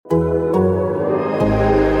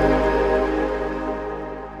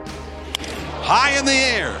in the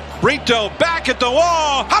air. Brito back at the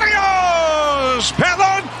wall. Adios,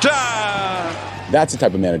 pelota! That's the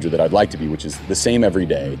type of manager that I'd like to be, which is the same every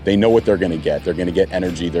day. They know what they're going to get. They're going to get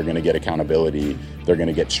energy. They're going to get accountability. They're going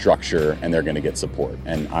to get structure, and they're going to get support.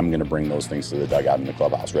 And I'm going to bring those things to the dugout in the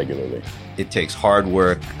clubhouse regularly. It takes hard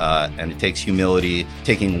work, and it takes humility,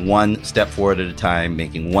 taking one step forward at a time,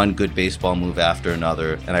 making one good baseball move after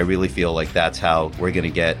another. And I really feel like that's how we're going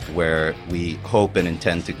to get where we hope and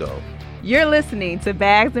intend to go. You're listening to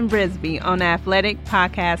Bags and Brisbee on Athletic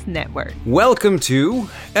Podcast Network. Welcome to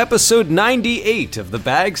episode 98 of the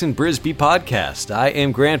Bags and Brisbee podcast. I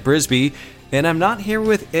am Grant Brisbee, and I'm not here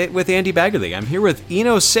with Andy Baggerly. I'm here with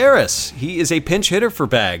Eno Saris. He is a pinch hitter for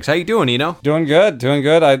Bags. How you doing, Eno? Doing good.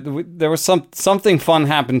 There was something fun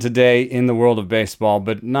happened today in the world of baseball,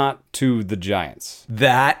 but not to the Giants.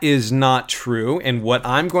 That is not true, and what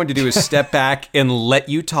I'm going to do is step back and let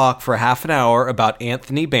you talk for half an hour about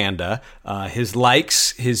Anthony Banda, his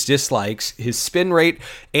likes, his dislikes, his spin rate.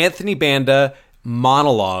 Anthony Banda,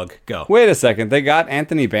 monologue, go. Wait a second, they got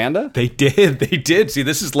Anthony Banda? They did. See,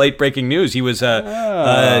 this is late breaking news. He was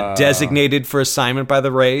designated for assignment by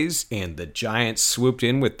the Rays, and the Giants swooped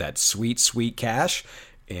in with that sweet, sweet cash,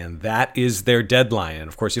 and that is their deadline. And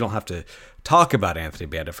of course, you don't have to talk about Anthony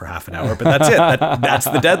Banda for half an hour, but that's it. That's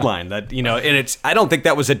the deadline. And I don't think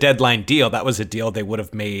that was a deadline deal. That was a deal they would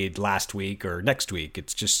have made last week or next week.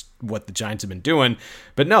 It's just what the Giants have been doing.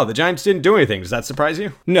 But no, the Giants didn't do anything. Does that surprise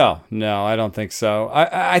you? No, I don't think so.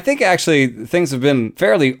 I think actually things have been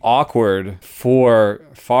fairly awkward for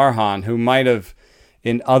Farhan, who might have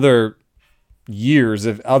in other years,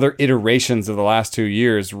 of other iterations of the last 2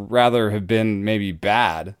 years, rather have been maybe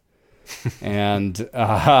bad. and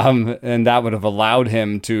that would have allowed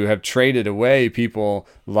him to have traded away people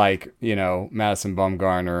like, Madison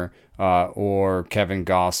Bumgarner or Kevin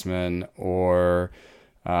Gossman or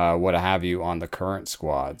what have you on the current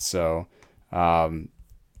squad. So I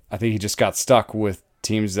think he just got stuck with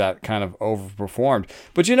teams that kind of overperformed.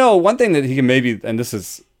 But one thing that he can maybe, and this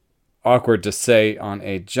is awkward to say on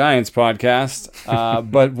a Giants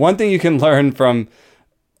podcast, but one thing you can learn from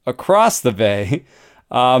across the bay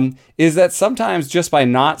is that sometimes just by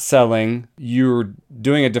not selling, you're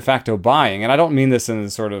doing a de facto buying. And I don't mean this in a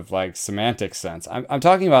sort of like semantic sense. I'm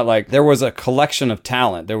talking about like there was a collection of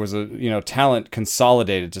talent. There was talent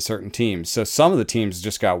consolidated to certain teams. So some of the teams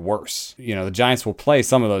just got worse. The Giants will play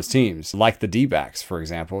some of those teams, like the D-backs, for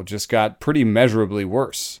example, just got pretty measurably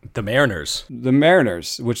worse. The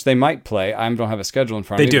Mariners, which they might play. I don't have a schedule in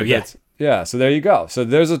front of me. They do, yeah. Yeah, so there you go. So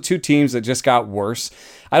there's the two teams that just got worse.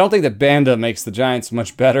 I don't think that Banda makes the Giants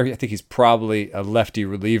much better. I think he's probably a lefty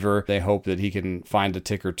reliever. They hope that he can find a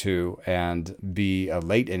tick or two and be a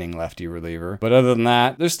late inning lefty reliever. But other than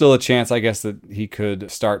that, there's still a chance, I guess, that he could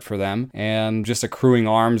start for them. And just accruing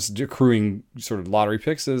sort of lottery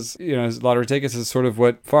picks lottery tickets is sort of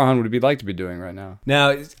what Farhan would be like to be doing right now.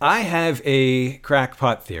 Now, I have a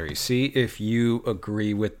crackpot theory. See if you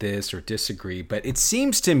agree with this or disagree. But it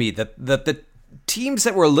seems to me that the teams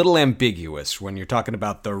that were a little ambiguous when you're talking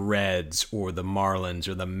about the Reds or the Marlins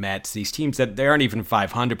or the Mets, these teams that they aren't even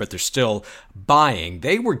 500, but they're still buying,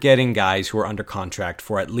 they were getting guys who are under contract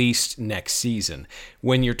for at least next season.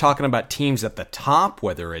 When you're talking about teams at the top,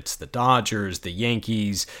 whether it's the Dodgers, the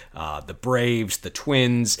Yankees, the Braves, the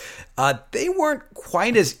Twins, they weren't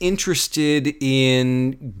quite as interested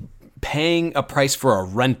in paying a price for a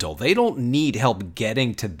rental. They don't need help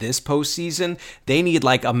getting to this postseason. They need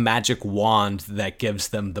like a magic wand that gives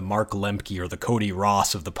them the Mark Lemke or the Cody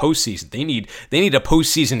Ross of the postseason. They need a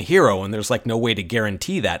postseason hero, and there's like no way to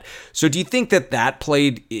guarantee that. So do you think that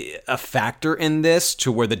played a factor in this,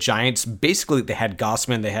 to where the Giants basically, they had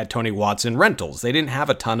Gossman, they had Tony Watson rentals. They didn't have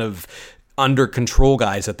a ton of under control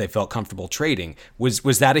guys that they felt comfortable trading. Was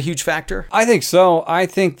that a huge factor? I think so. I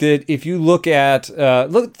think that if you look at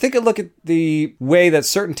take a look at the way that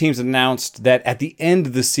certain teams announced that at the end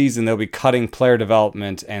of the season they'll be cutting player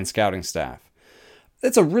development and scouting staff.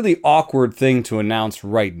 It's a really awkward thing to announce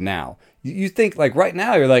right now. You think like right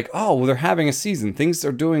now you're like, oh, well, they're having a season. Things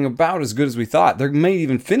are doing about as good as we thought. They may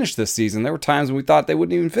even finish this season. There were times when we thought they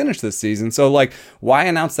wouldn't even finish this season. So like, why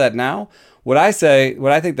announce that now? What I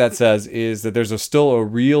think that says is that there's still a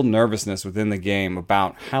real nervousness within the game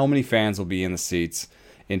about how many fans will be in the seats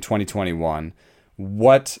in 2021,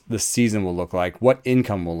 what the season will look like, what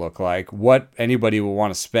income will look like, what anybody will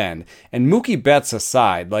want to spend. And Mookie Betts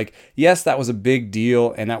aside, like, yes, that was a big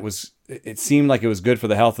deal, and it seemed like it was good for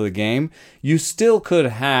the health of the game. You still could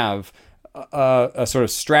have a sort of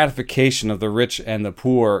stratification of the rich and the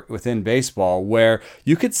poor within baseball, where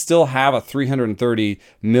you could still have a $330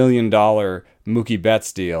 million Mookie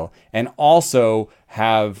Betts deal and also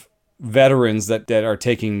have veterans that are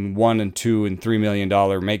taking $1 and $2 and $3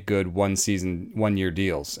 million make good 1 year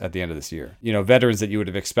deals at the end of this year. Veterans that you would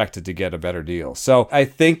have expected to get a better deal. So I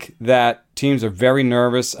think that teams are very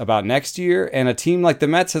nervous about next year, and a team like the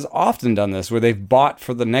Mets has often done this, where they've bought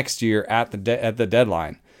for the next year at the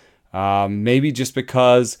deadline. Maybe just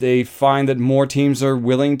because they find that more teams are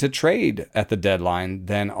willing to trade at the deadline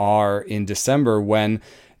than are in December, when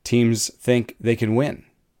teams think they can win.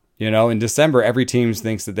 In December, every team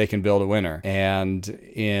thinks that they can build a winner. And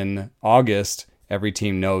in August, every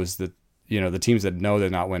team knows that, the teams that know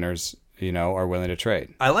they're not winners, are willing to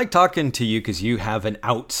trade. I like talking to you because you have an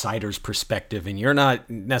outsider's perspective and you're not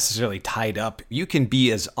necessarily tied up. You can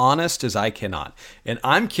be as honest as I cannot. And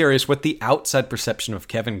I'm curious what the outside perception of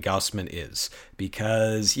Kevin Gausman is,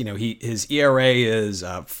 because, his ERA is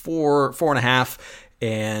 4.5.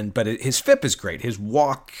 But his FIP is great. His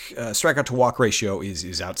strikeout to walk ratio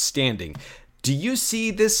is outstanding. Do you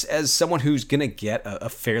see this as someone who's going to get a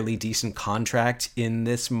fairly decent contract in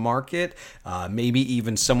this market? Maybe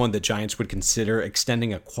even someone the Giants would consider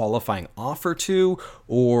extending a qualifying offer to?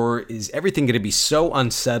 Or is everything going to be so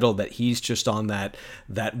unsettled that he's just on that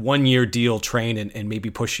 1 year deal train and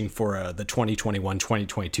maybe pushing for the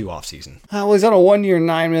 2021-2022 offseason? Well, he's on a 1 year,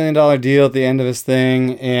 $9 million deal at the end of his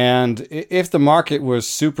thing. And if the market was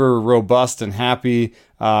super robust and happy,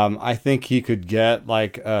 I think he could get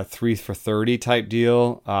like a 3 for $30 type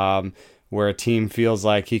deal, where a team feels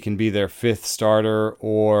like he can be their fifth starter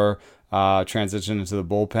or transition into the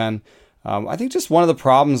bullpen. I think just one of the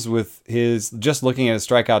problems with just looking at his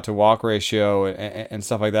strikeout to walk ratio and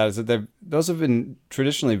stuff like that is that those have been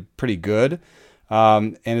traditionally pretty good.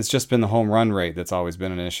 And it's just been the home run rate that's always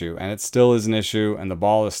been an issue. And it still is an issue. And the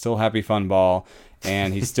ball is still happy fun ball.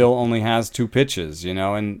 And he still only has 2 pitches,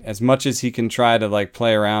 and as much as he can try to like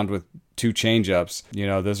play around with 2 changeups,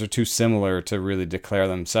 those are too similar to really declare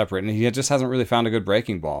them separate. And he just hasn't really found a good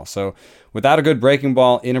breaking ball. So without a good breaking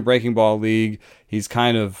ball in a breaking ball league, he's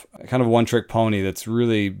kind of a one trick pony that's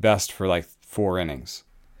really best for like 4 innings.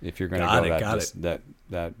 If you're going to go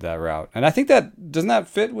that route. And I think doesn't that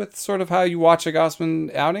fit with sort of how you watch a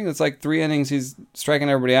Gausman outing? It's like 3 innings, he's striking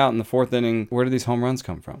everybody out. In the 4th inning, where do these home runs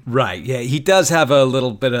come from? Right. Yeah, he does have a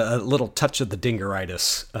little touch of the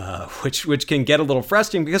dingeritis, which can get a little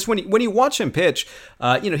frustrating, because when you watch him pitch,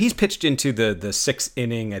 he's pitched into the 6th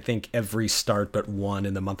inning, I think, every start but one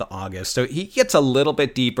in the month of August. So he gets a little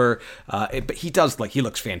bit deeper, but he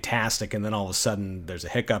looks fantastic, and then all of a sudden there's a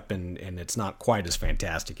hiccup and it's not quite as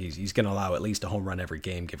fantastic. He's going to allow at least a home run every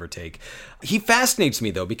game, give or take. He fascinates me,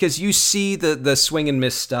 though, because you see the swing and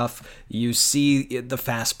miss stuff, you see the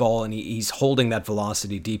fastball, and he's holding that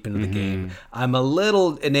velocity deep into the game. I'm a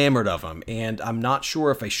little enamored of him, and I'm not sure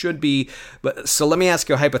if I should be. But so let me ask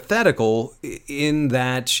you a hypothetical, in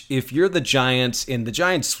that if you're the Giants, and the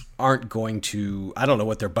Giants aren't going to, I don't know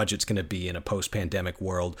what their budget's going to be in a post-pandemic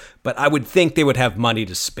world, but I would think they would have money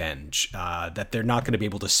to spend, that they're not going to be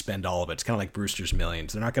able to spend all of it. It's kind of like Brewster's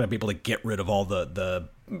Millions. They're not going to be able to get rid of all the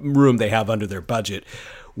room they have under their budget.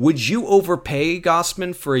 Would you overpay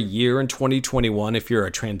Gausman for a year in 2021 if you're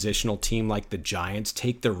a transitional team like the Giants?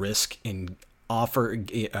 Take the risk and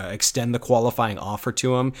extend the qualifying offer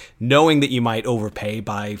to him, knowing that you might overpay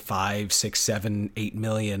by 5, 6, 7, 8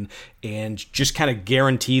 million, and just kind of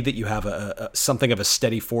guarantee that you have something of a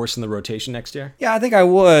steady force in the rotation next year? Yeah, I think I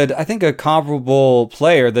would. I think a comparable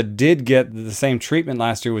player that did get the same treatment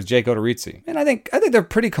last year was Jake Odorizzi. And I think they're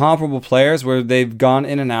pretty comparable players, where they've gone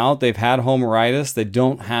in and out. They've had homeritis. They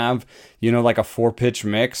don't have, like a 4-pitch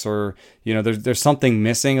mix, or, there's something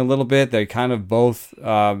missing a little bit. They kind of both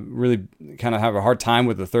really kind of have a hard time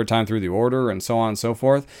with the third time through the order, and so on and so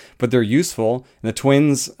forth. But they're useful. And the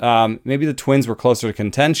Twins, maybe the Twins were closer to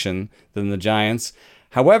contention than the Giants.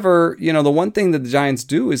 However, the one thing that the Giants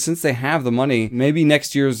do is, since they have the money, maybe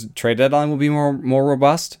next year's trade deadline will be more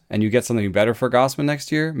robust, and you get something better for Gausman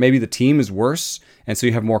next year. Maybe the team is worse, and so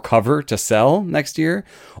you have more cover to sell next year.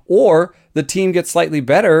 Or the team gets slightly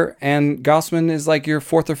better, and Gausman is like your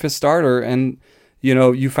 4th or 5th starter, and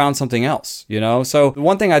you found something else, So the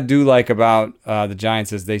one thing I do like about the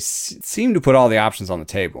Giants is they seem to put all the options on the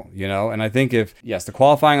table, And I think the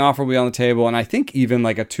qualifying offer will be on the table, and I think even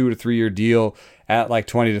like a 2 to 3 year deal at like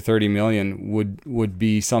 20 to 30 million would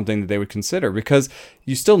be something that they would consider, because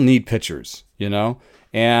you still need pitchers,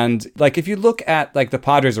 And like, if you look at like the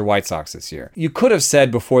Padres or White Sox this year, you could have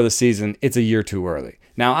said before the season, it's a year too early.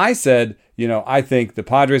 Now, I said, I think the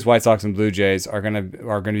Padres, White Sox, and Blue Jays are gonna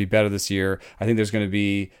be better this year. I think there's going to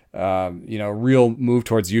be a real move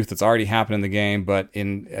towards youth that's already happened in the game, but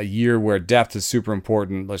in a year where depth is super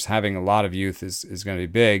important, just having a lot of youth is going to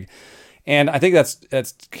be big. And I think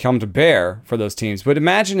that's come to bear for those teams. But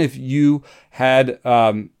imagine if you had,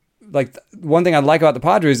 like, one thing I like about the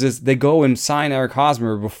Padres is they go and sign Eric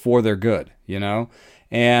Hosmer before they're good, you know?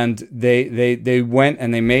 And they went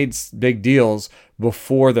and they made big deals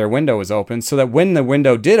before their window was open, so that when the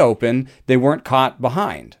window did open, they weren't caught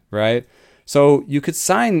behind, right? So you could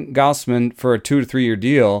sign Gausman for a 2 to 3 year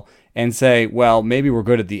deal and say, well, maybe we're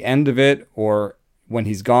good at the end of it or when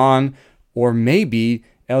he's gone, or maybe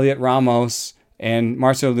Elliot Ramos and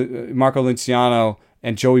Marco Luciano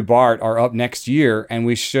and Joey Bart are up next year, and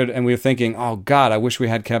we're thinking, oh God, I wish we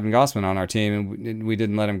had Kevin Gausman on our team, and we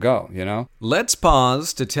didn't let him go, you know? Let's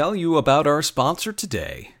pause to tell you about our sponsor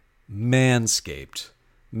today, Manscaped.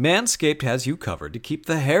 Manscaped has you covered to keep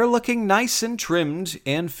the hair looking nice and trimmed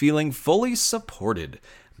and feeling fully supported.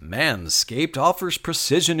 Manscaped offers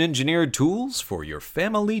precision-engineered tools for your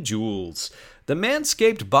family jewels. The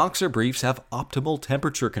Manscaped Boxer Briefs have optimal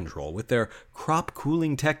temperature control with their crop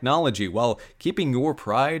cooling technology while keeping your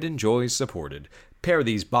pride and joy supported. Pair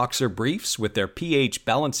these Boxer Briefs with their pH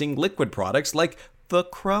balancing liquid products like the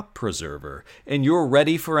Crop Preserver, and you're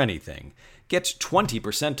ready for anything. Get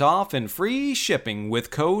 20% off and free shipping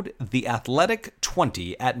with code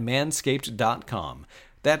THEATHLETIC20 at manscaped.com.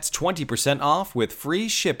 That's 20% off with free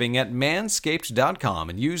shipping at manscaped.com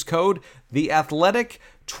and use code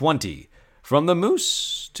THEATHLETIC20. From the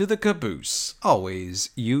moose to the caboose, always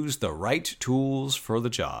use the right tools for the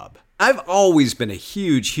job. I've always been a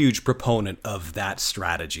huge proponent of that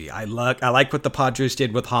strategy. I like what the Padres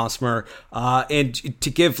did with Hosmer, and to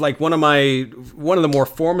give like one of the more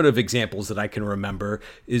formative examples that I can remember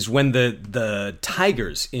is when the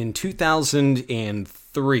Tigers in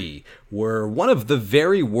 2003 were one of the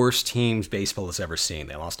very worst teams baseball has ever seen.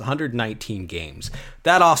 They lost 119 games.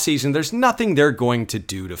 That offseason, there's nothing they're going to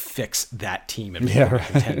do to fix that team and become a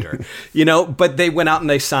contender. You know, but they went out and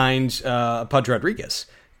they signed Pudge Rodriguez.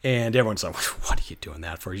 And everyone's like, what are you doing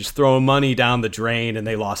that for? You're just throwing money down the drain, and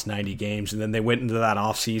they lost 90 games. And then they went into that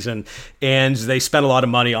offseason, and they spent a lot of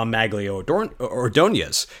money on Maglio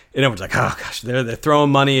Ordonez. And everyone's like, oh, gosh, they're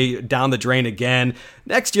throwing money down the drain again.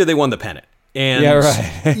 Next year, they won the pennant. And, yeah,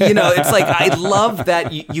 right. You know, it's like, I love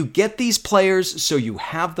that you get these players so you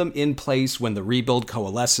have them in place when the rebuild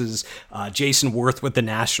coalesces. Jason Worth with the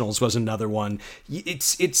Nationals was another one.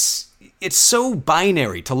 It's so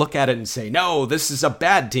binary to look at it and say, no, this is a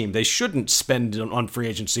bad team. They shouldn't spend on free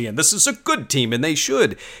agency, and this is a good team, and they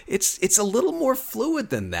should. It's a little more fluid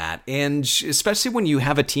than that, and especially when you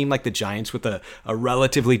have a team like the Giants with a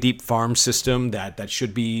relatively deep farm system that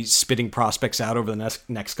should be spitting prospects out over the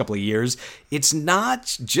next couple of years. It's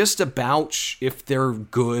not just about if they're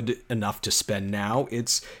good enough to spend now.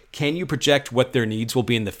 It's can you project what their needs will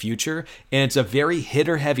be in the future? And it's a very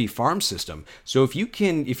hitter-heavy farm system. So if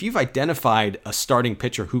you've identified a starting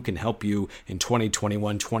pitcher who can help you in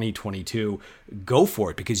 2021, 2022, go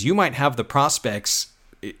for it, because you might have the prospects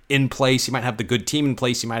in place. You might have the good team in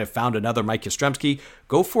place. You might have found another Mike Yastrzemski.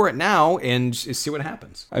 Go for it now and see what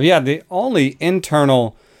happens. Yeah, the only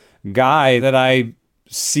internal guy that I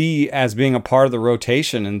see as being a part of the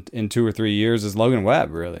rotation in 2 or 3 years is Logan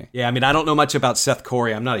Webb, really. Yeah, I mean, I don't know much about Seth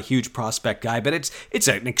Corey. I'm not a huge prospect guy, but it's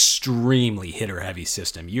an extremely hitter-heavy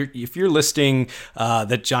system. If you're listing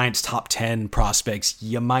the Giants' top 10 prospects,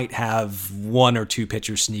 you might have 1 or 2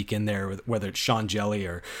 pitchers sneak in there, whether it's Sean Jelly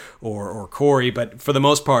or Corey. But for the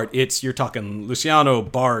most part, you're talking Luciano,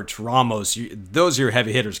 Bart, Ramos. Those are your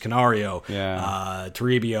heavy hitters. Canario,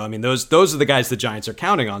 Toribio. I mean, those are the guys the Giants are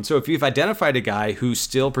counting on. So if you've identified a guy who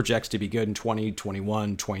still projects to be good in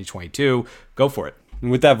 2021, 2022, go for it.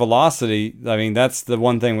 With that velocity, I mean, that's the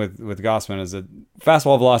one thing with Gausman is that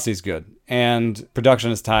fastball velocity is good, and production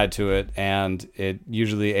is tied to it, and it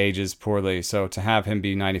usually ages poorly. So to have him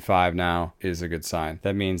be 95 now is a good sign.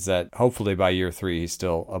 That means that hopefully by year 3, he's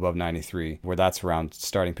still above 93, where that's around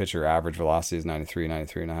starting pitcher average velocity is 93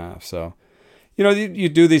 and a half. So, you know, you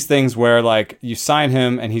do these things where, like, you sign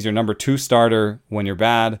him and he's your number 2 starter when you're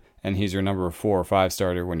bad, and he's your number 4 or 5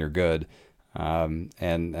 starter when you're good. And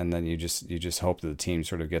then you just hope that the team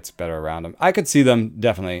sort of gets better around him. I could see them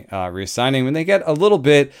definitely re-signing when they get a little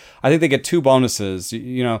bit. I think they get 2 bonuses.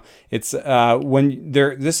 You know, it's when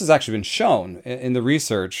this has actually been shown in the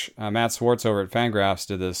research. Matt Swartz over at Fangraphs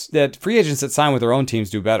did this, that free agents that sign with their own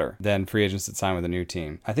teams do better than free agents that sign with a new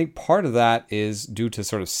team. I think part of that is due to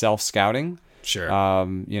sort of self-scouting. Sure.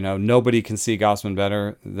 You know, nobody can see Gausman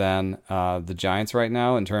better than the Giants right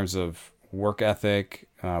now in terms of work ethic,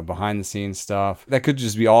 behind the scenes stuff. That could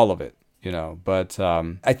just be all of it, you know. But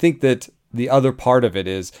I think that the other part of it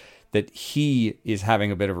is that he is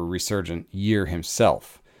having a bit of a resurgent year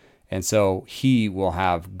himself. And so he will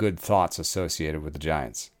have good thoughts associated with the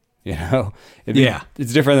Giants. You know, Yeah.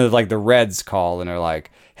 it's different than like the Reds call and are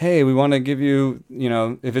like, hey, we want to give you,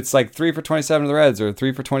 if it's like 3 for 27 to the Reds or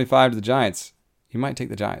 3 for 25 to the Giants, you might take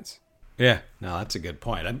the Giants. Yeah, no, that's a good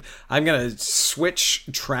point. I'm going to switch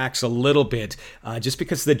tracks a little bit just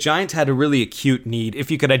because the Giants had a really acute need.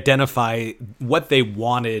 If you could identify what they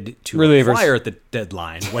wanted to acquire at the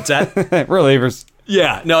deadline. What's that? Relievers.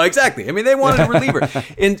 Yeah, no, exactly. I mean, they wanted a reliever.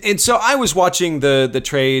 and so I was watching the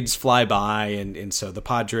trades fly by, and so the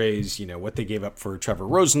Padres, what they gave up for Trevor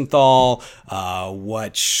Rosenthal,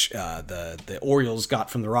 what the Orioles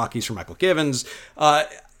got from the Rockies for Michael Givens.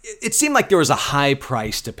 It seemed like there was a high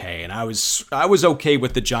price to pay, and I was okay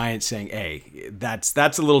with the Giants saying, hey, that's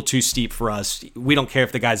a little too steep for us. We don't care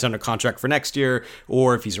if the guy's under contract for next year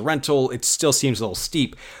or if he's a rental. It still seems a little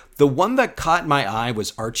steep. The one that caught my eye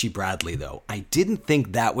was Archie Bradley, though. I didn't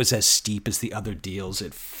think that was as steep as the other deals.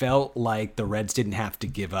 It felt like the Reds didn't have to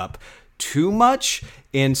give up too much.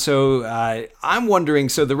 And so I'm wondering,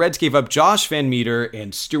 so the Reds gave up Josh Van Meter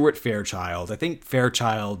and Stuart Fairchild. I think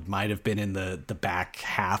Fairchild might have been in the back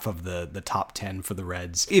half of the top 10 for the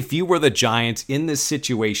Reds. If you were the Giants in this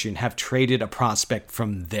situation, have traded a prospect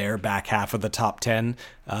from their back half of the top 10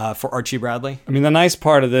 for Archie Bradley? I mean, the nice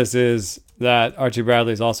part of this is that Archie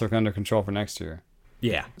Bradley is also under control for next year.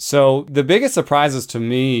 Yeah. So the biggest surprises to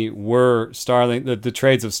me were the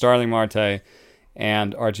trades of Starling Marte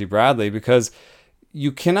and Archie Bradley, because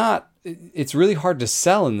it's really hard to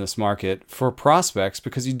sell in this market for prospects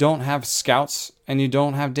because you don't have scouts and you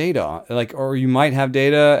don't have data, or you might have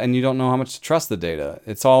data and you don't know how much to trust the data.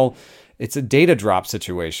 It's a data drop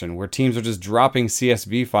situation where teams are just dropping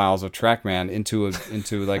CSV files of TrackMan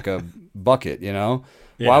into like a bucket, Yeah.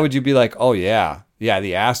 Why would you be like, oh yeah, the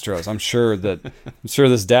Astros, I'm sure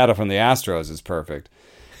this data from the Astros is perfect.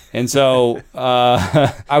 And so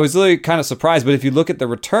I was really kind of surprised. But if you look at the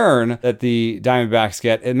return that the Diamondbacks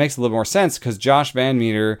get, it makes a little more sense because Josh Van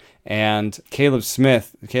Meter and Caleb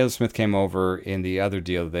Smith came over in the other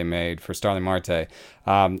deal that they made for Starling Marte.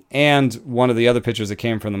 And one of the other pitchers that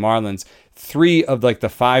came from the Marlins, 3 of like the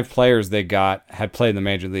 5 players they got had played in the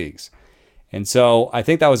major leagues. And so I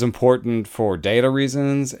think that was important for data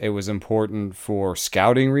reasons. It was important for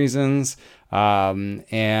scouting reasons.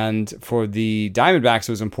 And for the Diamondbacks,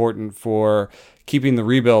 it was important for keeping the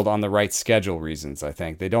rebuild on the right schedule reasons, I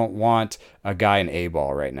think. They don't want a guy in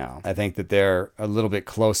A-ball right now. I think that they're a little bit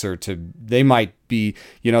closer to, they might be,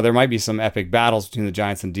 there might be some epic battles between the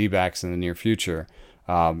Giants and D-backs in the near future.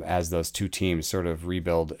 As those two teams sort of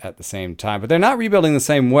rebuild at the same time. But they're not rebuilding the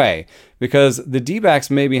same way because the D-backs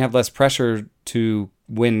maybe have less pressure to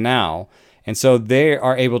win now. And so they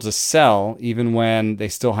are able to sell even when they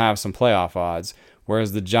still have some playoff odds,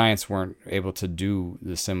 whereas the Giants weren't able to do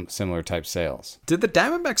the similar type sales. Did the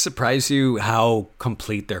Diamondbacks surprise you how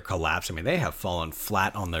complete their collapse? I mean, they have fallen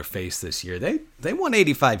flat on their face this year. They won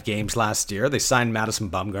 85 games last year. They signed Madison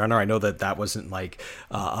Bumgarner. I know that wasn't like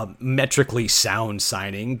a metrically sound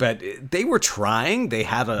signing, but they were trying. They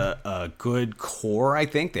had a good core, I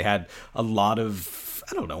think. They had a lot of,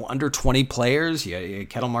 under 20 players. Yeah,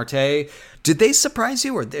 Ketel Marte. Did they surprise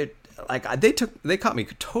you, or they caught me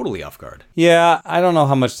totally off guard? Yeah, I don't know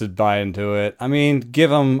how much to buy into it. I mean, give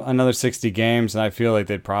them another 60 games, and I feel like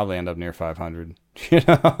they'd probably end up near 500.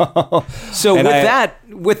 So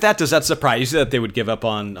with that, does that surprise you that they would give up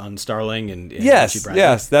on Starling and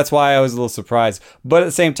yes, that's why I was a little surprised. But at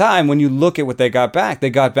the same time, when you look at what they got back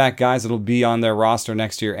guys that'll be on their roster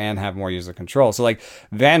next year and have more years of control. So like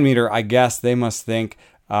Van Meter, I guess they must think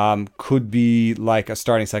could be like a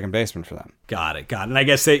starting second baseman for them. Got it. And I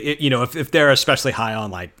guess they, if they're especially high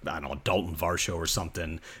on Dalton Varsho or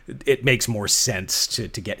something, it makes more sense to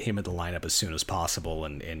get him in the lineup as soon as possible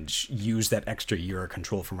and use that extra year of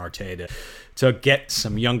control from Marte to get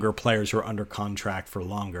some younger players who are under contract for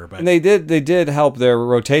longer. But and they did help their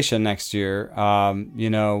rotation next year. They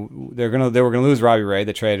were gonna lose Robbie Ray.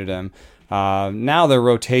 They traded him. Now their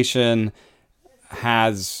rotation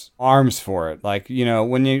has arms for it. Like,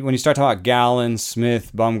 when you start talking about Gallen,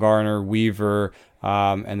 Smith, Bumgarner, Weaver,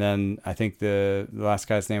 and then I think the last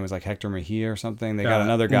guy's name was like Hector Mejia or something. They got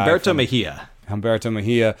another guy. Humberto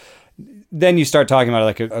Mejia. Then you start talking about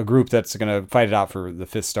like a group that's going to fight it out for the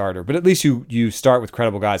 5th starter. But at least you start with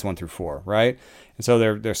credible guys 1 through 4, right? And so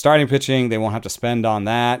they're starting pitching. They won't have to spend on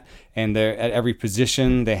that. And they're at every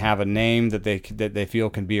position they have a name that they feel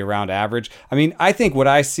can be around average. I mean, I think what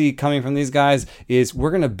I see coming from these guys is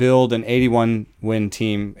we're going to build an 81-win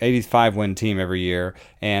team, 85-win team every year.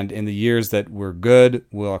 And in the years that we're good,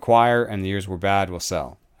 we'll acquire, and the years we're bad, we'll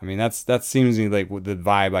sell. I mean, that seems like the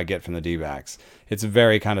vibe I get from the D-backs. It's a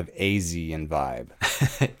very kind of Asian vibe.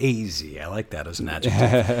 Easy. I like that as an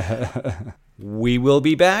adjective. We will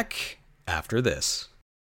be back after this.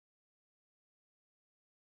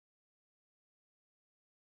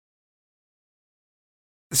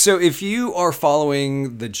 So if you are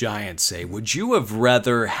following the Giants, say, would you have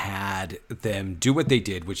rather had them do what they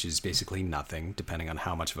did, which is basically nothing, depending on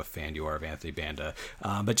how much of a fan you are of Anthony Banda,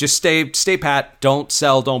 but just stay pat, don't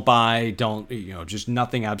sell, don't buy, just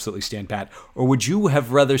nothing, absolutely stand pat? Or would you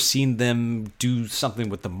have rather seen them do something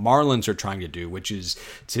what the Marlins are trying to do, which is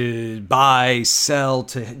to buy, sell,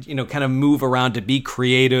 to, kind of move around, to be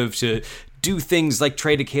creative, to do things like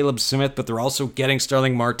trade to Caleb Smith, but they're also getting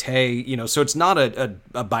Starling Marte, so it's not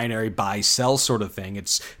a binary buy-sell sort of thing.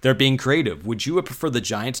 They're being creative. Would you prefer the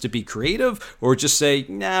Giants to be creative or just say,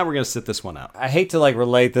 nah, we're going to sit this one out? I hate to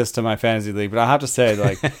relate this to my fantasy league, but I have to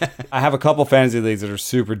say, I have a couple fantasy leagues that are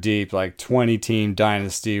super deep, 20-team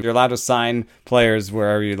dynasty. You're allowed to sign players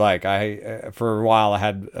wherever you like. For a while, I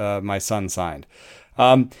had my son signed.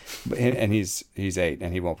 And he's 8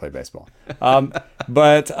 and he won't play baseball.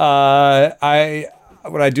 But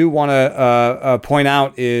what I do want to point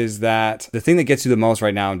out is that the thing that gets you the most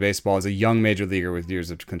right now in baseball is a young major leaguer with years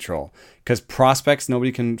of control. Because prospects,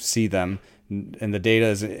 nobody can see them, and the data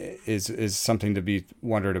is something to be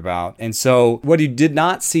wondered about. And so what you did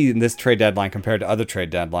not see in this trade deadline compared to other trade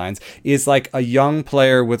deadlines is a young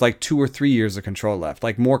player with 2 or 3 years of control left,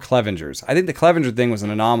 more Clevingers. I think the Clevinger thing was an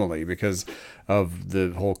anomaly because of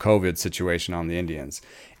the whole COVID situation on the Indians.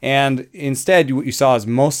 And instead, what you saw is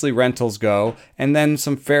mostly rentals go, and then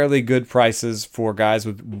some fairly good prices for guys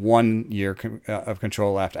with 1 year of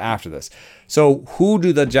control left after this. So who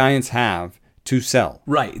do the Giants have to sell?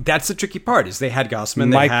 Right. That's the tricky part, is they had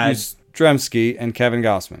Gausman, Mike Yastrzemski, and Kevin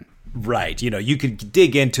Gausman. Right. You could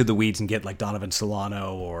dig into the weeds and get Donovan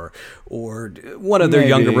Solano or one of their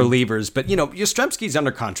younger relievers. But, Yastrzemski's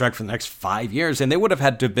under contract for the next 5 years, and they would have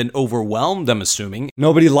had to have been overwhelmed, I'm assuming.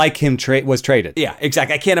 Nobody like him was traded. Yeah,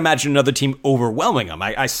 exactly. I can't imagine another team overwhelming him.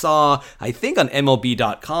 I saw, I think on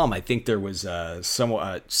MLB.com, I think there was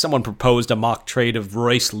someone proposed a mock trade of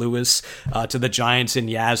Royce Lewis to the Giants and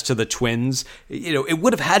Yaz to the Twins. It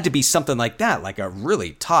would have had to be something like that, like a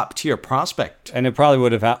really top-tier prospect. And it probably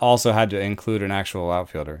would have also had to include an actual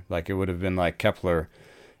outfielder. It would have been Kepler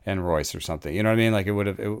and Royce or something. You know what I mean? It would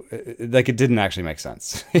have, it didn't actually make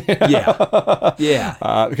sense. Yeah.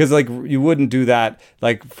 Yeah. Because you wouldn't do that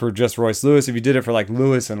for just Royce Lewis. If you did it for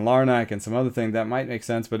Lewis and Larnach and some other thing, that might make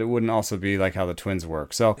sense, but it wouldn't also be how the Twins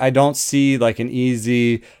work. So I don't see an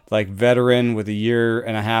easy veteran with 1.5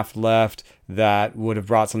 years left that would have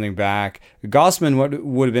brought something back. Gausman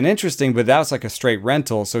would have been interesting, but that was a straight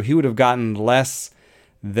rental, so he would have gotten less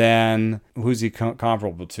than, who's he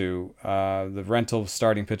comparable to? The rental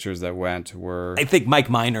starting pitchers that went were... I think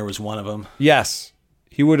Mike Minor was one of them. Yes.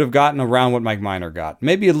 He would have gotten around what Mike Minor got.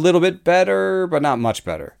 Maybe a little bit better, but not much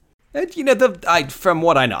better. From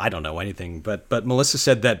what I know, I don't know anything, but Melissa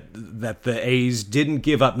said that the A's didn't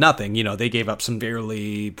give up nothing. They gave up some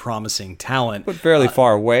fairly promising talent. But fairly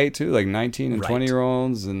far away, too, 19 and right.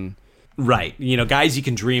 20-year-olds and... Right. Guys you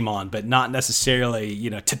can dream on, but not necessarily,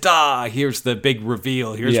 ta-da, here's the big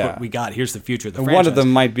reveal. Here's what we got. Here's the future of the franchise. One of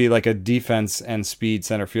them might be a defense and speed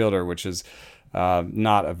center fielder, which is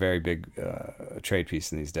not a very big trade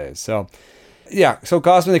piece in these days. So, yeah. So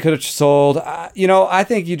Gausman, they could have sold. I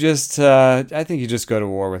think you just go to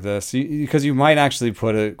war with this because you might actually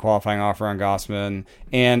put a qualifying offer on Gausman.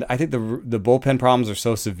 And I think the bullpen problems are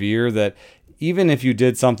so severe that even if you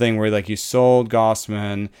did something where you sold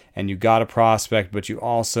Gausman and you got a prospect, but you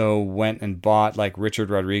also went and bought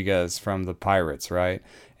Richard Rodriguez from the Pirates, right?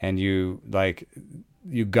 And you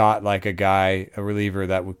got a reliever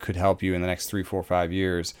that could help you in the next 3, 4, 5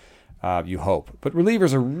 years, you hope. But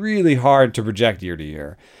relievers are really hard to project year to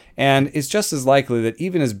year. And it's just as likely that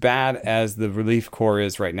even as bad as the relief corps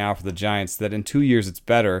is right now for the Giants, that in 2 years it's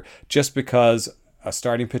better just because a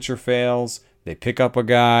starting pitcher fails, they pick up a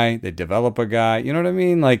guy, they develop a guy. You know what I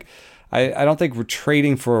mean? I don't think we're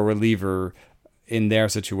trading for a reliever in their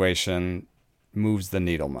situation moves the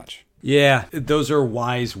needle much. Yeah, those are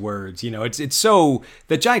wise words. It's so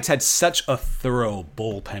the Giants had such a thorough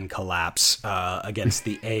bullpen collapse against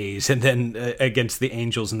the A's and then against the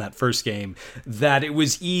Angels in that first game that it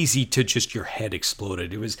was easy to just your head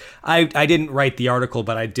exploded. It was I didn't write the article,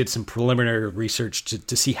 but I did some preliminary research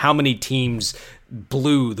to see how many teams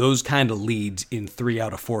blew those kind of leads in 3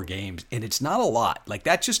 out of 4 games, and it's not a lot.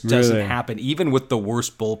 That just doesn't happen even with the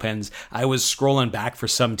worst bullpens. I was scrolling back for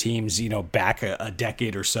some teams, back a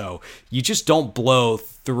decade or so. You just don't blow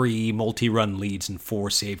 3 multi-run leads and 4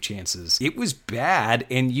 save chances. It was bad,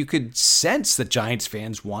 and you could sense that Giants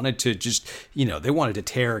fans wanted to just, they wanted to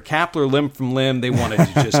tear Kapler limb from limb. They wanted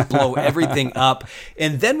to just blow everything up.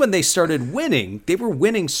 And then when they started winning, they were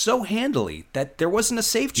winning so handily that there wasn't a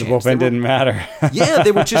save chance. The bullpen didn't matter. Yeah,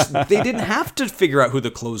 they didn't have to figure out who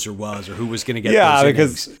the closer was or who was going to get those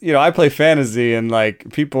innings. Because, I play fantasy, and,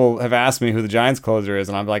 people have asked me who the Giants closer is,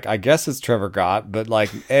 and I'm like, I guess it's Trevor Gott, but,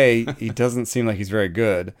 A, he doesn't seem like he's very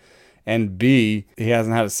good, and B, he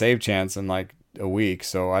hasn't had a save chance in, a week,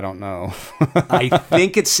 so I don't know. I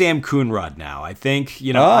think it's Sam Coonrod now. I think,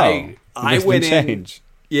 I went in.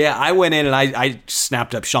 Yeah, I went in and I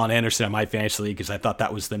snapped up Sean Anderson in my fantasy league because I thought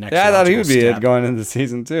that was the next. Yeah, I thought he would be step. it going into the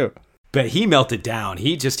season too. But he melted down.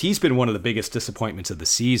 He's been one of the biggest disappointments of the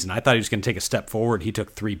season. I thought he was going to take a step forward. He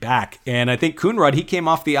took 3 back. And I think Coonrod, he came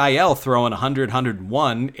off the IL throwing 100,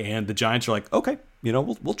 101, and the Giants are like, okay,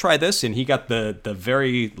 we'll try this. And he got the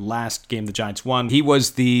very last game the Giants won. He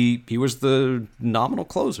was the nominal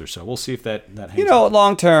closer. So we'll see if that hangs out.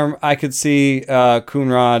 Long term, I could see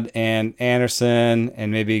Coonrod and Anderson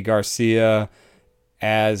and maybe Garcia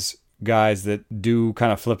as guys that do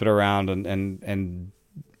kind of flip it around and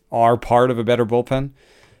are part of a better bullpen.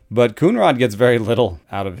 But Coonrod gets very little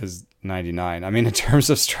out of his 99. I mean, in terms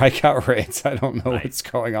of strikeout rates, I don't know what's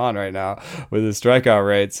going on right now with his strikeout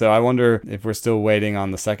rate. So I wonder if we're still waiting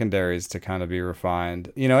on the secondaries to kind of be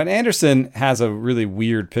refined. And Anderson has a really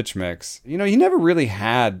weird pitch mix. He never really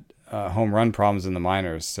had home run problems in the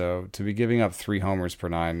minors. So to be giving up 3 homers per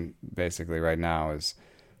 9 basically right now is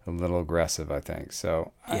a little aggressive, I think.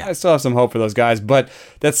 So yeah. I still have some hope for those guys, but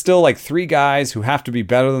that's still 3 guys who have to be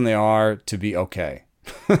better than they are to be okay.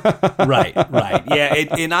 Right. Yeah,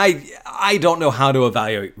 and I don't know how to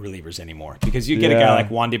evaluate relievers anymore because you get a guy like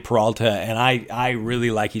Wandy Peralta, and I really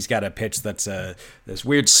like he's got a pitch that's this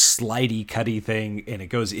weird slidey, cutty thing, and it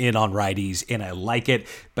goes in on righties, and I like it,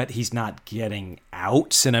 but he's not getting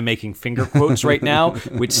outs, and I'm making finger quotes right now,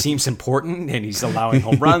 which seems important, and he's allowing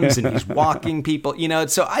home runs, and he's walking people,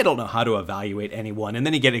 so I don't know how to evaluate anyone. And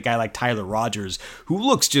then you get a guy like Tyler Rogers, who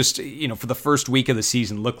looks just, for the first week of the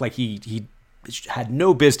season, looked like he had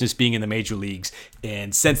no business being in the major leagues,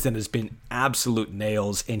 and since then has been absolute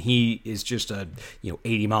nails, and he is just a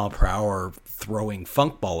 80 mile per hour throwing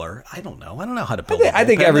funk baller. I don't know how to build. I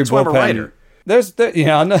think every bullpen there's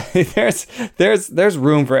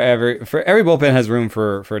room for every bullpen has room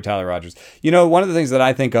for Tyler Rogers. One of the things that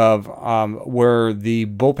I think of were the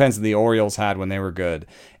bullpens that the Orioles had when they were good,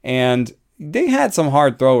 and they had some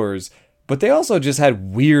hard throwers. But they also just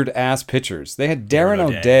had weird-ass pitchers. They had Darren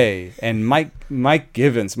O'Day and Michael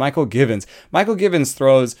Givens. Michael Givens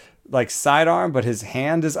throws sidearm, but his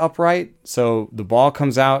hand is upright, so the ball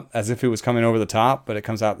comes out as if it was coming over the top, but it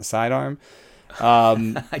comes out the sidearm.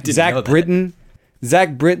 Zach Britton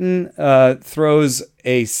throws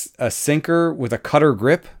a sinker with a cutter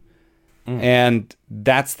grip, and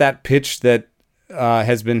that's that pitch that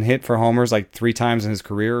has been hit for homers 3 times in his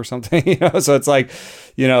career or something. So it's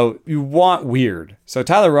you want weird. So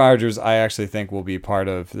Tyler Rogers, I actually think, will be part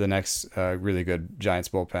of the next really good Giants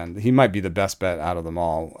bullpen. He might be the best bet out of them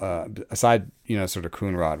all, aside, sort of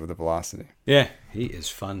Coonrod with the velocity. Yeah, he is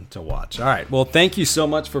fun to watch. All right. Well, thank you so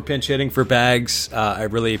much for pinch hitting for Bags. I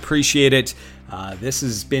really appreciate it. This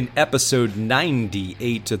has been episode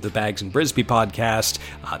 98 of the Bags and Brisbee podcast.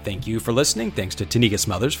 Thank you for listening. Thanks to Tanika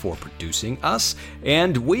Smothers for producing us.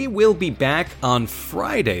 And we will be back on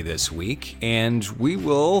Friday this week, and we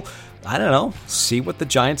will, see what the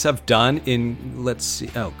Giants have done in, let's see,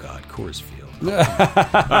 Coors Field. All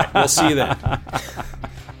right, we'll see you then.